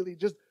completely.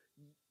 Just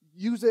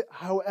use it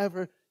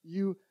however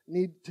you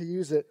need to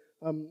use it.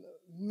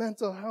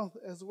 Mental health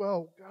as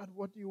well. God,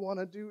 what do you want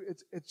to do?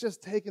 It's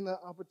just taking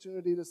that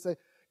opportunity to say,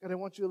 God, I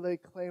want you to lay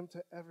claim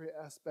to every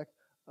aspect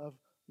of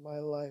my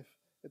life.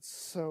 It's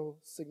so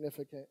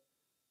significant.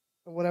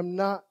 And what I'm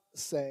not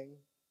saying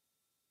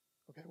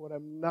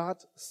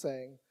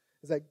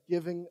is that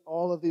giving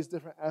all of these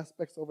different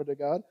aspects over to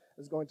God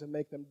is going to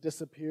make them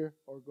disappear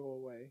or go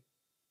away.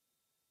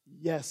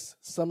 Yes,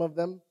 some of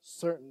them,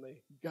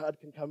 certainly, God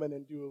can come in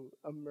and do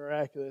a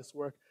miraculous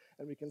work,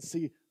 and we can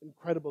see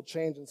incredible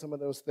change in some of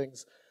those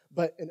things.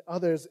 But in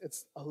others,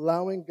 it's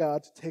allowing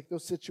God to take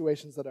those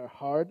situations that are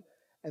hard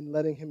and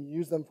letting him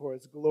use them for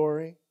his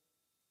glory.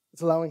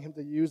 It's allowing him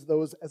to use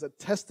those as a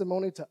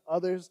testimony to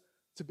others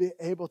to be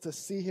able to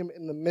see him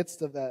in the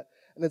midst of that.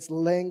 And it's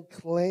laying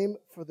claim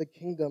for the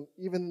kingdom,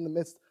 even in the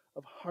midst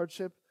of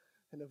hardship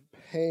and of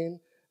pain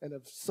and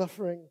of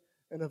suffering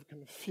and of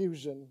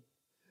confusion.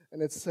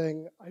 And it's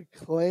saying, I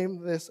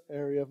claim this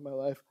area of my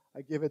life.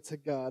 I give it to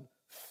God.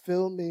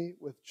 Fill me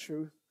with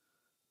truth.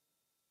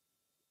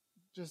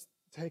 Just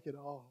take it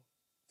all.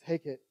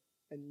 Take it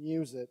and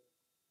use it.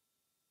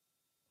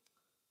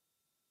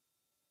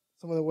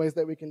 Some of the ways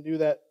that we can do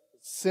that,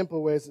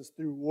 simple ways, is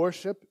through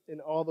worship in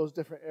all those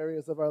different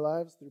areas of our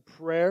lives, through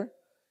prayer,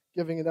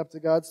 giving it up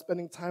to God,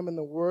 spending time in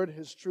the Word,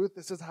 His truth.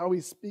 This is how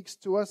He speaks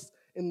to us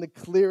in the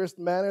clearest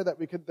manner that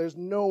we could. There's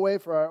no way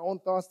for our own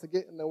thoughts to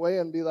get in the way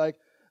and be like,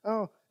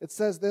 oh, it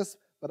says this,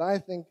 but I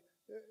think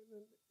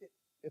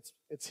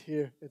it's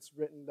here. It's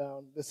written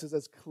down. This is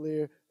as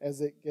clear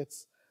as it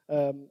gets.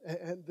 And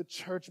the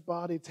church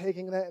body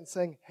taking that and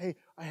saying, hey,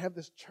 I have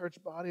this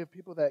church body of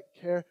people that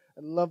care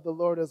and love the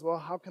Lord as well.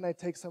 How can I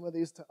take some of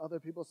these to other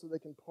people so they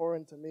can pour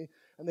into me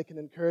and they can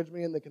encourage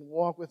me and they can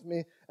walk with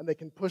me and they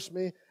can push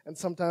me, and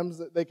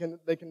sometimes they can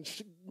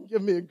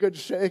give me a good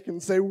shake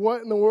and say,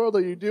 what in the world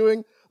are you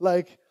doing?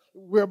 Like,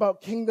 we're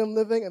about kingdom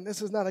living and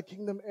this is not a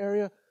kingdom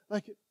area.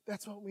 Like,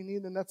 that's what we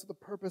need, and that's the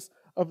purpose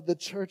of the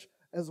church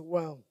as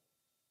well.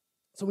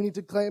 So we need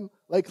to claim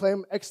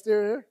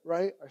exterior,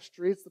 right? Our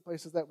streets, the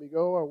places that we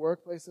go, our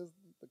workplaces,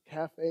 the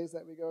cafes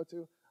that we go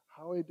to.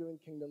 How are we doing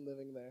kingdom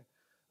living there?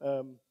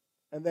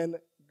 And then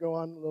go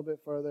on a little bit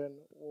further, and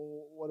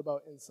what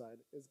about inside?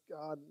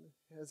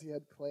 Has he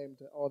had claim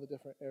to all the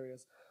different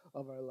areas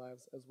of our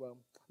lives as well?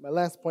 My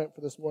last point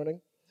for this morning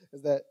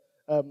is that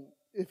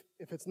if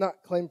it's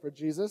not claimed for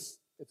Jesus,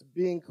 it's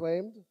being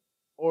claimed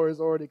or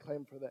is already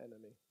claimed for the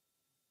enemy.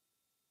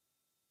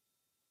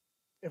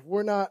 If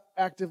we're not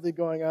actively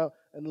going out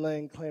and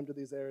laying claim to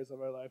these areas of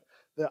our life,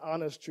 the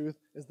honest truth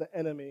is the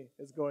enemy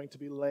is going to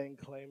be laying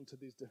claim to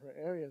these different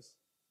areas,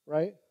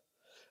 right?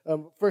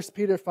 1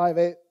 Peter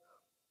 5:8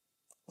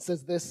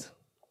 says this.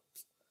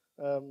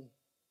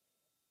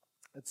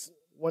 It's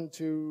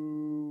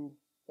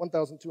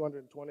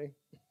 1220,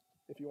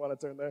 if you want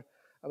to turn there.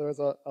 Otherwise,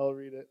 I'll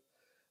read it.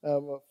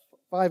 1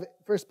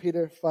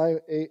 Peter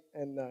 5:8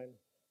 and 9.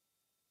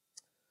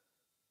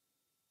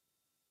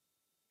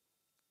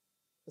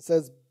 It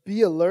says,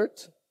 be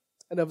alert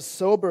and of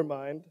sober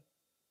mind.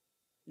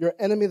 Your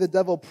enemy, the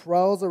devil,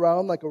 prowls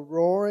around like a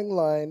roaring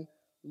lion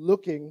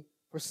looking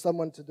for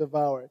someone to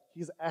devour.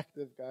 He's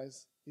active,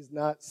 guys. He's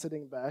not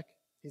sitting back.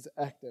 He's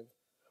active.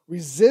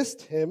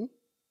 Resist him,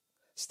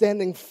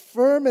 standing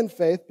firm in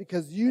faith,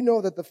 because you know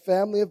that the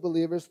family of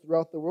believers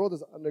throughout the world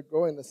is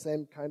undergoing the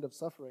same kind of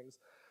sufferings.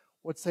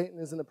 What Satan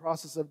is in the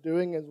process of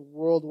doing is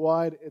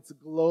worldwide. It's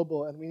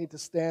global, and we need to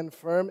stand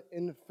firm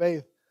in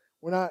faith.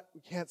 We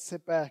can't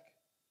sit back.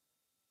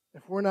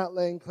 If we're not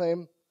laying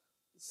claim,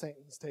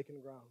 Satan's taking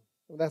ground.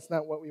 And that's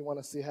not what we want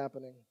to see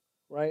happening,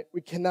 right?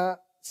 We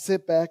cannot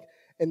sit back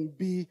and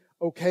be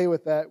okay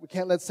with that. We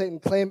can't let Satan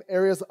claim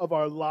areas of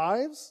our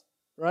lives,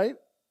 right?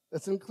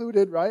 That's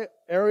included, right?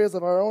 Areas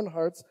of our own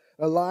hearts,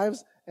 our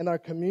lives, and our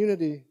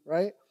community,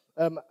 right?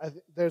 I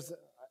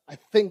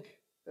think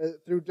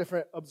through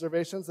different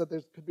observations that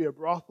there could be a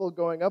brothel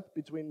going up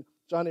between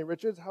Johnny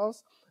Richards'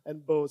 house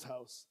and Bo's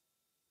house.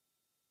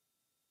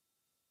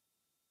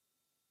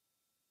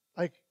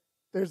 Like,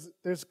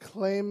 there's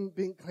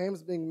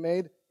claims being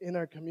made in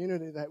our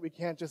community that we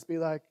can't just be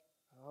like,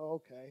 oh,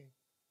 okay.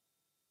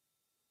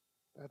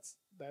 That's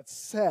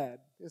sad,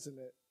 isn't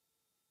it?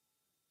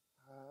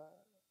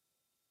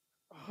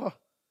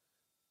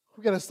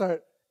 We got to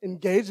start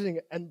engaging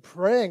and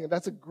praying.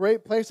 That's a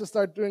great place to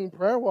start doing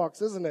prayer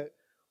walks, isn't it?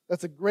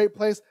 That's a great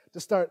place to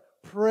start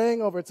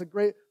praying over. It's a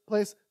great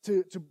place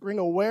to bring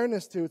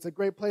awareness to. It's a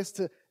great place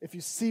to, if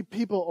you see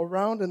people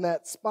around in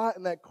that spot,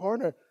 in that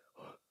corner,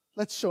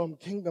 let's show them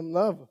kingdom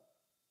love.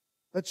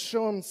 Let's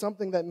show them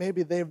something that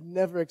maybe they've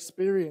never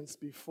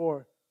experienced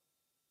before.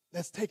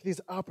 Let's take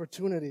these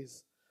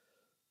opportunities.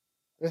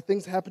 There are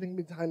things happening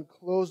behind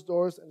closed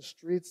doors and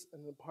streets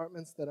and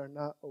apartments that are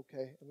not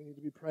okay, and we need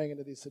to be praying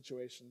into these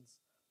situations.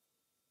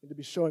 We need to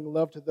be showing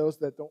love to those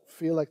that don't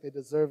feel like they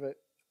deserve it.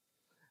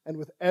 And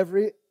with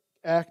every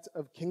act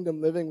of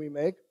kingdom living we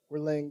make, we're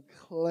laying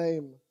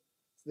claim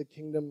to the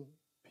kingdom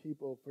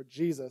people for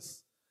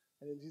Jesus.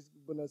 And he's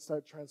going to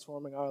start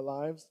transforming our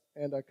lives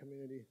and our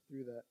community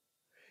through that.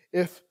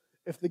 If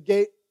the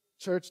Gate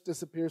Church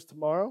disappears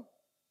tomorrow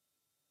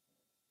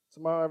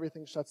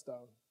everything shuts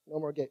down. No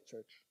more Gate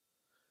Church.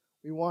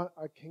 We want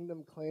our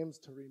kingdom claims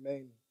to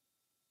remain.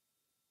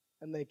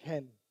 And they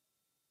can.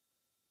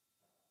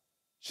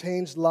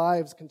 Changed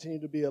lives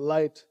continue to be a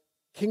light.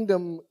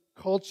 Kingdom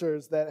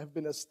cultures that have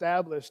been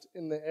established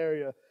in the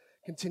area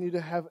continue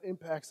to have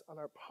impacts on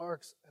our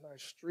parks and our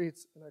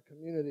streets and our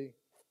community.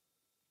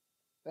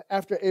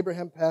 After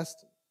Abraham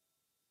passed,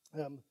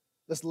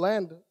 this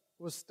land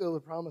was still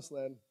the promised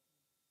land.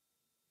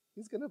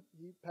 He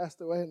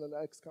passed away in the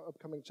next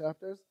upcoming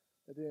chapters.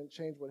 That didn't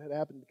change what had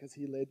happened because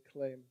he laid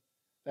claim.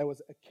 That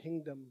was a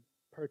kingdom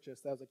purchase.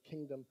 That was a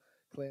kingdom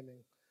claiming.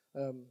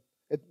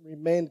 It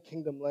remained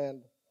kingdom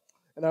land.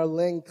 And our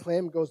laying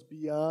claim goes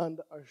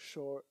beyond our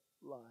short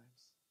lives.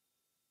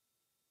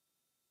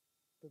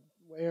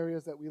 The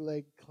areas that we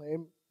lay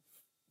claim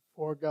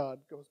for God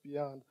goes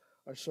beyond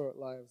our short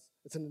lives.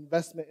 It's an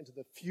investment into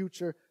the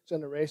future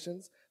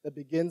generations that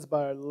begins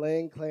by our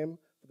laying claim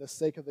for the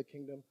sake of the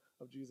kingdom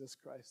of Jesus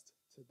Christ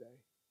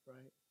today,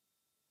 right?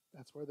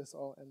 That's where this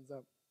all ends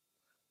up.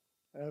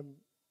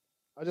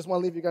 I just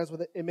want to leave you guys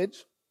with an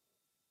image.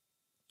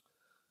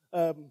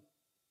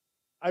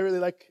 I really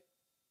like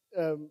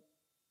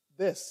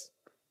this.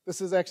 This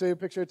is actually a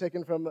picture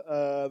taken from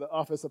the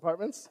office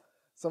apartments.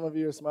 Some of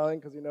you are smiling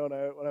because you know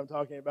what I'm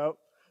talking about.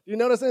 Do you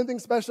notice anything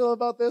special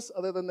about this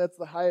other than that's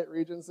the Hyatt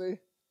Regency?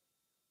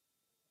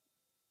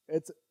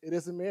 It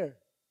is a mirror,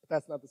 but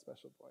that's not the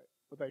special point.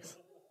 But thanks.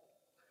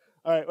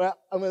 All right, well,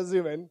 I'm going to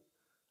zoom in.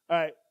 All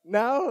right,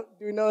 now,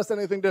 do you notice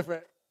anything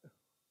different?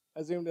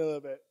 I zoomed in a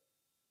little bit.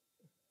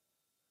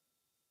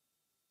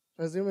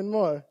 Should I zoom in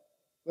more?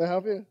 Will that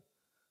help you?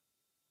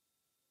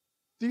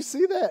 Do you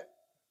see that?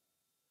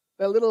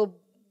 That little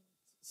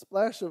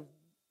splash of,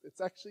 it's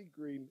actually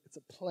green. It's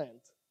a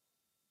plant.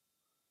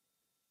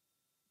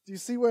 Do you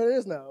see where it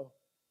is now?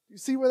 Do you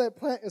see where that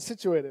plant is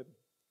situated?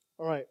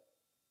 All right.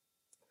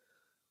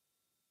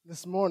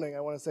 This morning,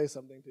 I want to say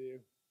something to you.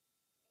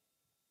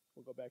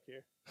 We'll go back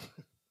here.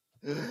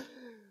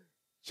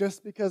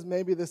 Just because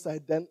maybe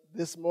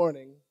this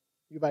morning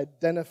you've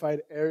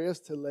identified areas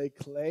to lay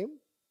claim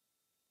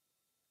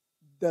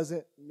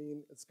doesn't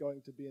mean it's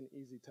going to be an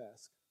easy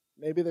task.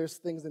 Maybe there's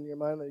things in your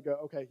mind that you go,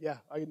 okay, yeah,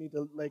 I need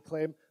to lay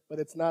claim, but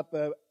it's not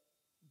the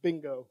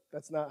bingo.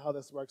 That's not how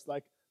this works.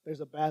 Like,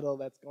 there's a battle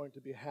that's going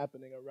to be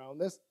happening around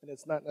this, and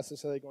it's not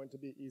necessarily going to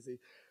be easy.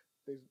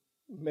 There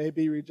may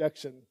be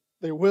rejection.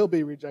 There will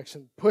be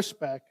rejection,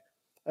 pushback.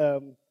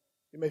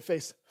 You may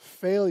face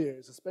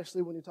failures,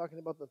 especially when you're talking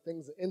about the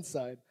things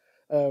inside,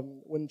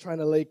 when trying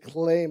to lay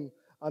claim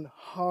on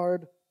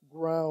hard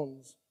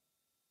grounds.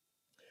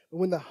 But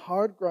when the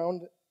hard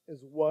ground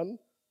is won,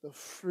 the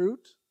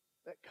fruit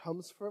that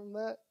comes from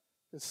that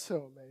is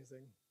so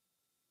amazing.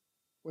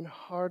 When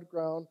hard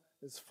ground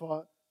is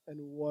fought and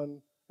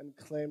won and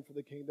claimed for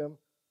the kingdom,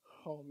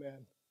 oh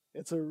man,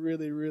 it's a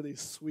really, really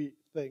sweet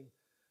thing.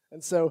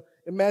 And so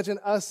imagine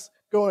us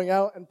going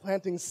out and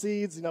planting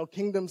seeds,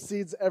 kingdom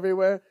seeds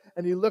everywhere,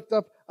 and you looked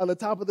up on the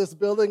top of this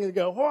building and you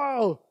go,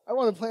 whoa, I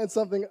want to plant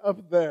something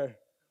up there.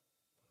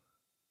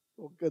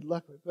 Well, good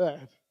luck with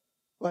that.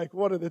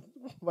 What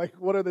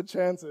are the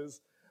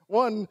chances?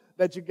 One,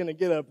 that you're going to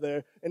get up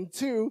there, and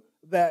two,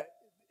 that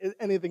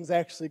anything's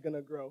actually going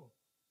to grow.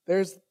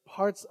 There's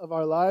parts of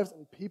our lives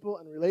and people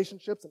and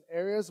relationships and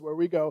areas where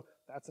we go,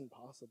 that's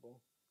impossible.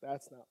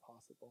 That's not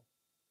possible.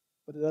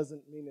 But it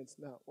doesn't mean it's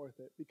not worth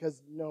it.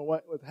 Because you know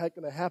what's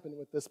going to happen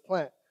with this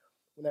plant?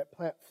 When that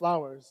plant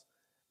flowers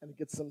and it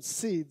gets some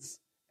seeds,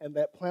 and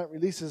that plant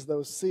releases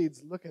those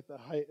seeds, look at the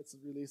height it's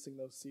releasing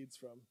those seeds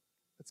from.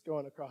 It's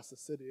going across the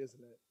city,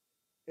 isn't it?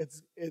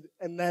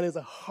 And that is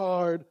a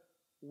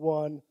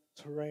hard-won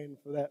terrain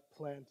for that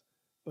plant.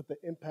 But the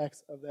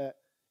impacts of that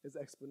is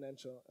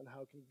exponential, and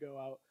how it can go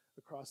out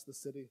across the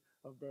city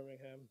of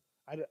Birmingham.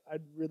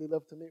 I'd really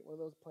love to meet one of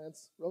those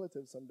plants'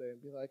 relatives someday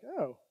and be like,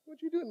 oh,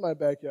 what'd you do in my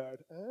backyard?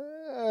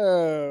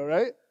 Oh,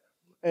 right?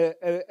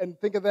 And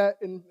think of that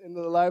in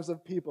the lives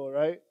of people,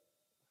 right?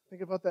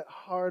 Think about that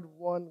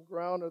hard-won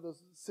ground, or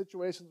those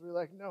situations where you're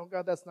like, no,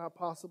 God, that's not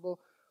possible.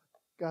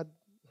 God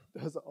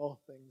does all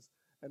things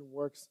and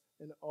works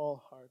in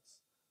all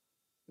hearts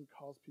and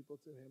calls people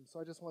to him. So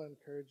I just want to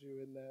encourage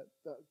you in that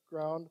the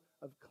ground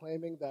of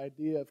claiming, the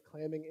idea of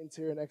claiming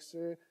interior and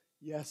exterior.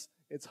 Yes,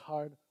 it's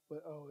hard,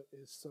 but oh, it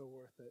is so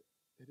worth it.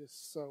 It is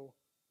so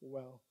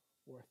well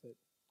worth it.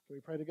 Can we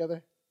pray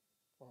together?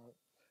 All right.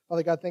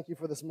 Father God, thank you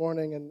for this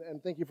morning,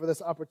 and thank you for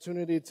this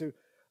opportunity to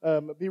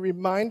be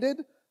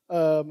reminded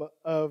of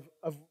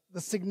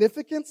the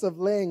significance of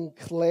laying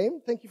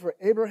claim. Thank you for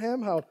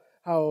Abraham,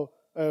 how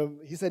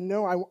he said,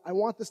 no, I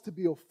want this to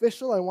be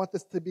official. I want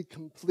this to be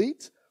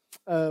complete.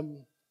 I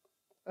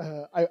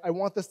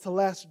want this to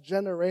last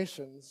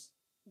generations.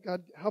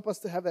 God, help us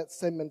to have that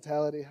same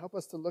mentality. Help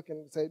us to look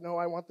and say, no,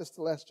 I want this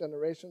to last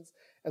generations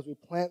as we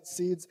plant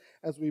seeds,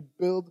 as we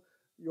build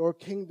your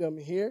kingdom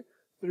here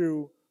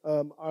through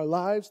our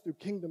lives, through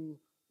kingdom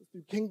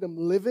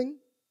living,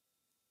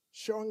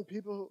 showing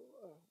people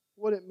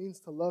what it means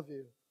to love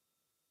you,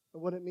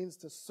 and what it means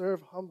to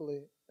serve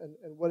humbly,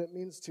 and what it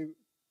means to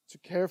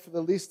care for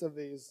the least of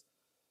these.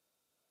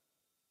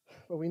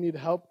 But we need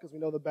help because we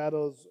know the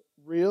battle is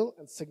real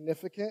and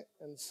significant.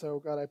 And so,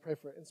 God, I pray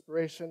for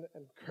inspiration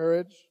and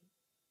courage.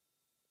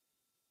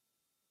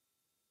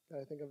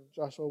 God, I think of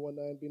Joshua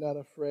 1:9, be not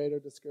afraid or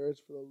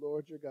discouraged, for the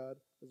Lord your God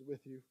is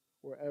with you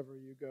wherever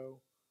you go.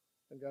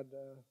 And God,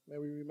 may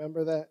we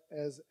remember that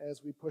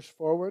as we push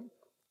forward,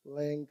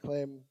 laying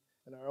claim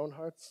in our own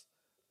hearts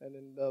and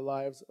in the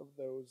lives of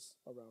those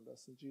around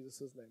us. In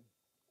Jesus' name,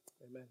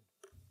 amen.